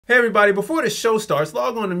Hey everybody, before the show starts,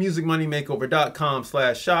 log on to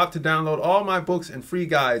musicmoneymakeover.com/shop to download all my books and free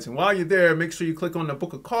guides. And while you're there, make sure you click on the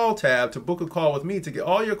Book a Call tab to book a call with me to get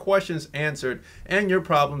all your questions answered and your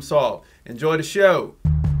problem solved. Enjoy the show.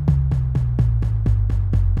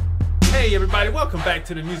 Hey everybody, welcome back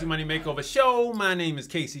to the Music Money Makeover Show. My name is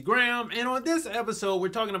Casey Graham, and on this episode, we're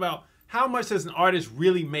talking about how much does an artist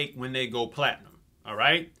really make when they go platinum, all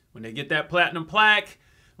right? When they get that platinum plaque,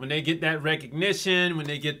 when they get that recognition, when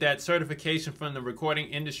they get that certification from the Recording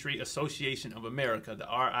Industry Association of America, the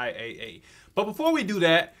RIAA. But before we do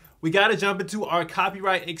that, we got to jump into our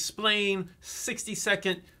Copyright Explain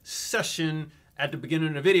 60-second session at the beginning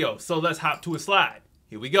of the video. So let's hop to a slide.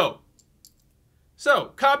 Here we go.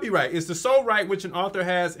 So, copyright is the sole right which an author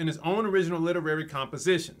has in his own original literary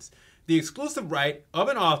compositions. The exclusive right of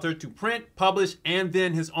an author to print, publish, and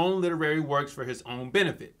vend his own literary works for his own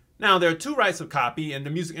benefit. Now, there are two rights of copy, and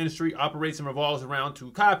the music industry operates and revolves around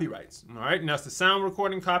two copyrights. All right, and that's the sound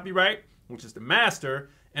recording copyright, which is the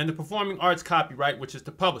master, and the performing arts copyright, which is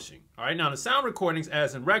the publishing. All right, now the sound recordings,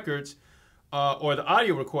 as in records, or the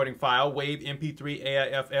audio recording file, WAV, MP3,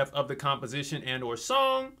 AIFF of the composition and/or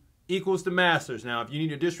song, equals the masters. Now, if you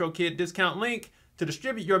need a DistroKid discount link to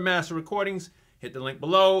distribute your master recordings, hit the link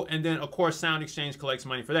below, and then, of course, Sound Exchange collects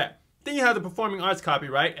money for that. Then you have the performing arts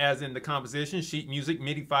copyright, as in the composition, sheet music,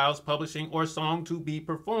 MIDI files, publishing, or song to be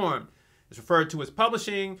performed. It's referred to as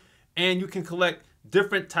publishing, and you can collect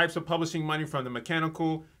different types of publishing money from the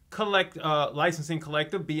Mechanical Licensing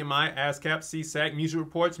Collective, BMI, ASCAP, CSAC, Music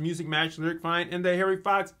Reports, Music Match, Lyric Find, and the Harry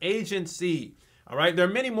Fox Agency. All right, there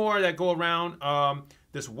are many more that go around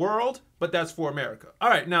this world, but that's for America. All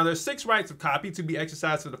right, now there's 6 rights of copy to be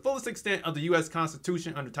exercised to the fullest extent of the U.S.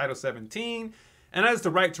 Constitution under Title 17. And that is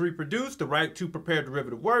the right to reproduce, the right to prepare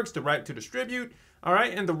derivative works, the right to distribute, all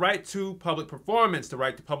right, and the right to public performance, the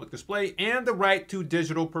right to public display, and the right to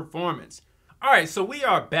digital performance. All right, so we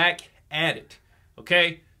are back at it,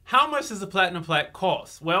 okay? How much does a platinum plaque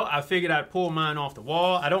cost? Well, I figured I'd pull mine off the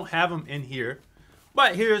wall. I don't have them in here,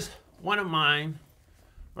 but here's one of mine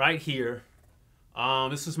right here.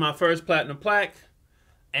 This is my first platinum plaque,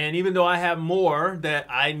 and even though I have more that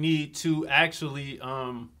I need to actually,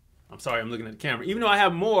 I'm sorry, I'm looking at the camera. Even though I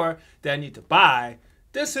have more that I need to buy,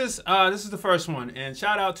 this is the first one. And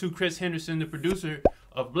shout out to Chris Henderson, the producer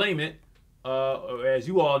of Blame It. As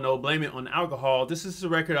you all know, Blame It on Alcohol. This is the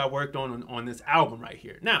record I worked on this album right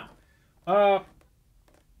here. Now, I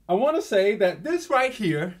want to say that this right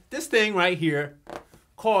here, this thing right here,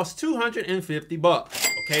 costs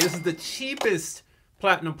 $250. Okay, this is the cheapest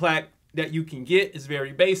platinum plaque that you can get. It's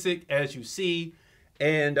very basic, as you see.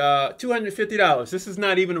 And $250. This is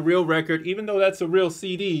not even a real record, even though that's a real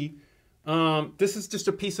CD. This is just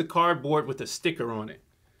a piece of cardboard with a sticker on it.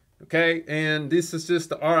 Okay, and this is just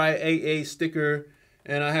the RIAA sticker,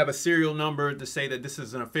 and I have a serial number to say that this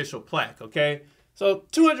is an official plaque. Okay, so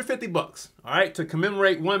 $250. All right, to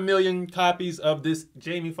commemorate 1 million copies of this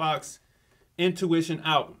Jamie Foxx Intuition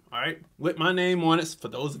album. All right, with my name on it. For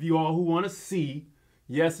those of you all who want to see,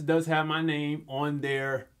 yes, it does have my name on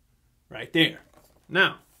there, right there.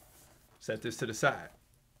 Now, set this to the side.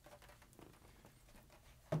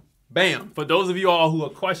 Bam. For those of you all who are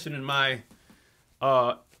questioning my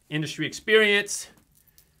industry experience,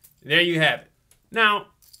 there you have it. Now,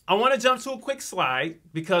 I want to jump to a quick slide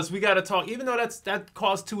because we got to talk, even though that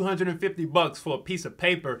costs $250 for a piece of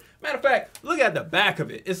paper. Matter of fact, look at the back of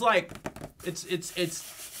it. It's like, it's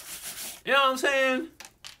you know what I'm saying?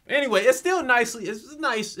 Anyway, it's still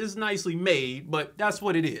it's nicely made, but that's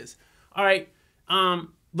what it is. All right.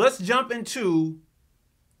 Let's jump into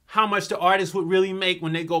how much the artist would really make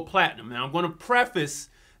when they go platinum. Now, I'm going to preface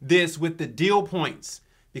this with the deal points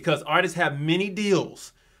because artists have many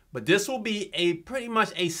deals, but this will be pretty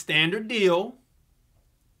much a standard deal.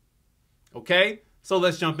 Okay, so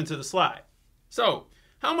let's jump into the slide. So,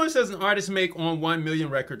 how much does an artist make on 1 million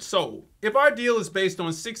records sold? If our deal is based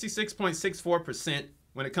on 66.64%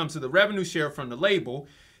 when it comes to the revenue share from the label,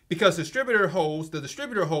 because the distributor holds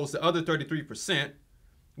the other 33%,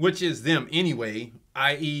 which is them anyway,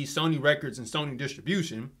 i.e. Sony Records and Sony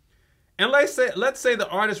Distribution. And let's say the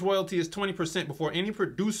artist royalty is 20% before any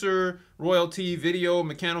producer royalty, video,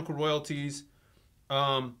 mechanical royalties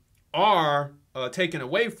are taken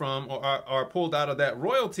away from or are pulled out of that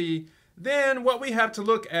royalty. Then what we have to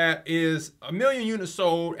look at is 1 million units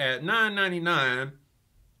sold at $9.99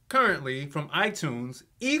 currently from iTunes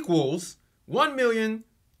equals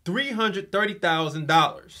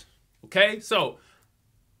 $1,330,000. Okay, so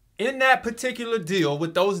in that particular deal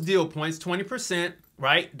with those deal points, 20%,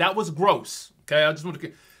 right? That was gross. Okay, I just want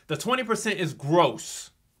to, the 20% is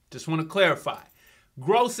gross. Just want to clarify.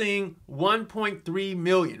 grossing $1.3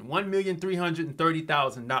 million,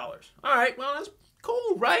 $1,330,000. All right, well, that's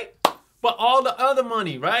cool, right? But all the other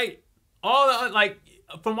money, right? All the, like,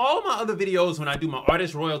 from all of my other videos, when I do my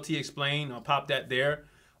artist royalty explain, I'll pop that there,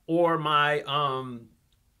 or my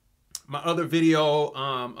my other video,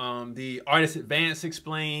 the artist advance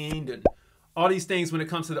explained, and all these things when it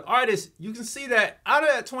comes to the artist, you can see that out of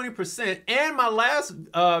that 20%, and my last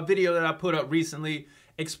video that I put up recently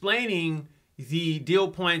explaining the deal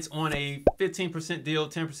points on a 15% deal,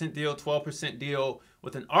 10% deal, 12% deal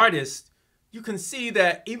with an artist, you can see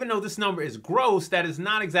that even though this number is gross, that is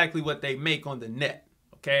not exactly what they make on the net.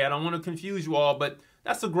 Okay, I don't want to confuse you all, but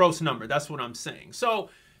that's a gross number. That's what I'm saying. So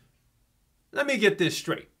let me get this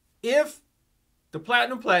straight. If the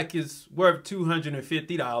platinum plaque is worth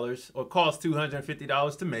 $250 or costs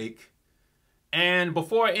 $250 to make, and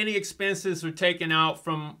before any expenses are taken out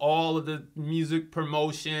from all of the music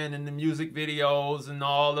promotion and the music videos and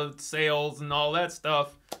all the sales and all that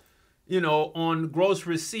stuff, you know, on gross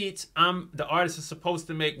receipts, the artist is supposed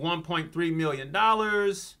to make $1.3 million.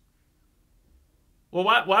 Well,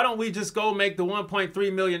 why don't we just go make the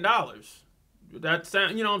 $1.3 million? That's,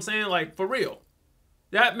 you know what I'm saying? Like, for real.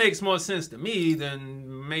 That makes more sense to me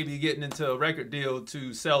than maybe getting into a record deal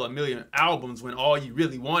to sell 1 million albums when all you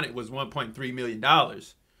really wanted was $1.3 million.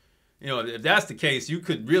 You know, if that's the case, you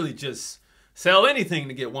could really just sell anything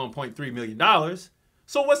to get $1.3 million.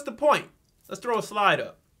 So what's the point? Let's throw a slide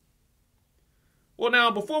up. Well,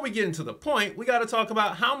 now, before we get into the point, we got to talk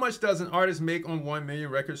about how much does an artist make on 1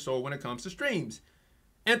 million records sold when it comes to streams.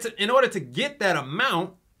 And in order to get that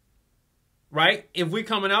amount, right, if we're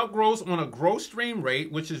coming out gross on a gross stream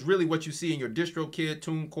rate, which is really what you see in your DistroKid,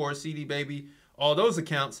 TuneCore, CD Baby, all those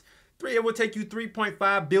accounts, it will take you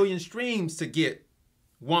 3.5 billion streams to get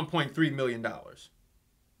 $1.3 million,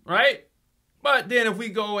 right? But then if we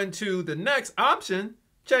go into the next option,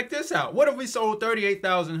 check this out. What if we sold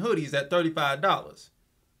 38,000 hoodies at $35?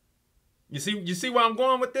 You see where I'm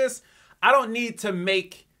going with this? I don't need to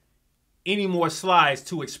make any more slides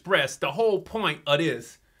to express the whole point of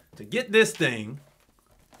this. To get this thing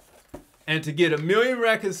and to get 1 million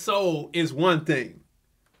records sold is one thing.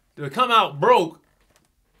 To come out broke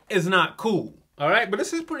is not cool. All right, but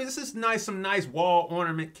this is nice, some nice wall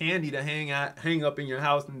ornament candy to hang up in your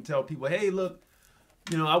house and tell people, hey, look,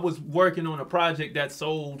 you know, I was working on a project that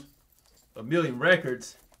sold 1 million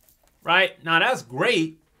records. Right? Now that's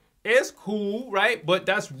great. It's cool, right? But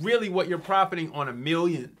that's really what you're profiting on 1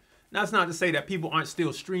 million. That's not to say that people aren't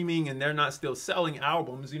still streaming and they're not still selling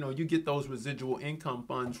albums. You know, you get those residual income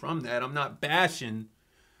funds from that. I'm not bashing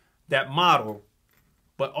that model.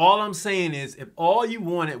 But all I'm saying is if all you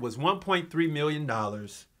wanted was $1.3 million,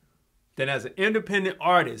 then as an independent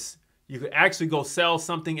artist, you could actually go sell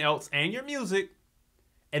something else and your music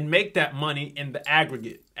and make that money in the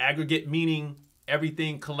aggregate. Aggregate meaning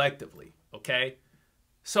everything collectively, okay?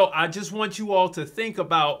 So I just want you all to think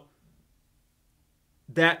about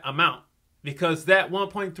that amount, because that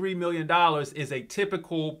 $1.3 million is a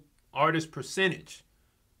typical artist percentage,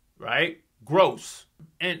 right? Gross.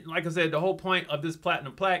 And like I said, the whole point of this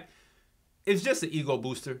platinum plaque is just an ego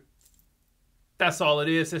booster. That's all it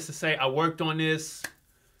is. It's to say I worked on this.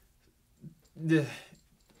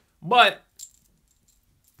 But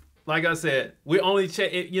like I said, we only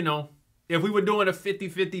check it, you know, if we were doing a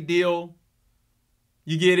 50-50 deal,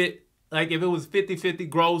 you get it. Like if it was 50-50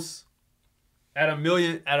 gross, at a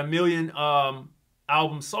million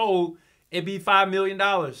albums sold, it'd be $5 million,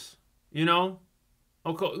 you know?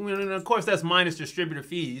 And of course, that's minus distributor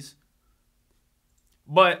fees.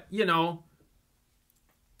 But, you know,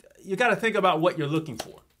 you got to think about what you're looking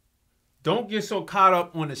for. Don't get so caught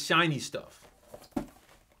up on the shiny stuff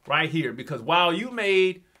right here. Because while you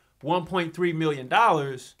made $1.3 million,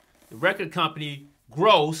 the record company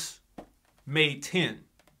gross made 10.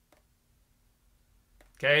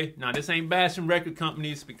 Okay, now this ain't bashing record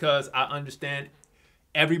companies because I understand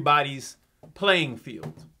everybody's playing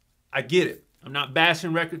field. I get it. I'm not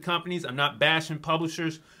bashing record companies. I'm not bashing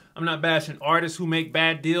publishers. I'm not bashing artists who make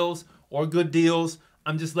bad deals or good deals.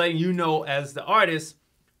 I'm just letting you know as the artist,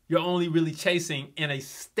 you're only really chasing in a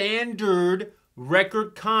standard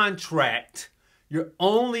record contract. You're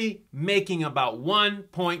only making about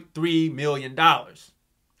 $1.3 million. All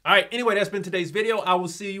right, anyway, that's been today's video. I will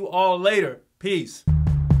see you all later. Peace.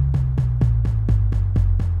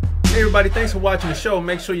 Hey everybody, thanks for watching the show.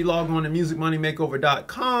 Make sure you log on to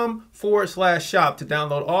musicmoneymakeover.com/shop to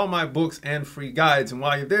download all my books and free guides. And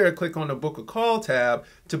while you're there, click on the Book a Call tab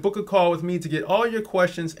to book a call with me to get all your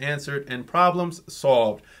questions answered and problems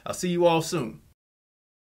solved. I'll see you all soon.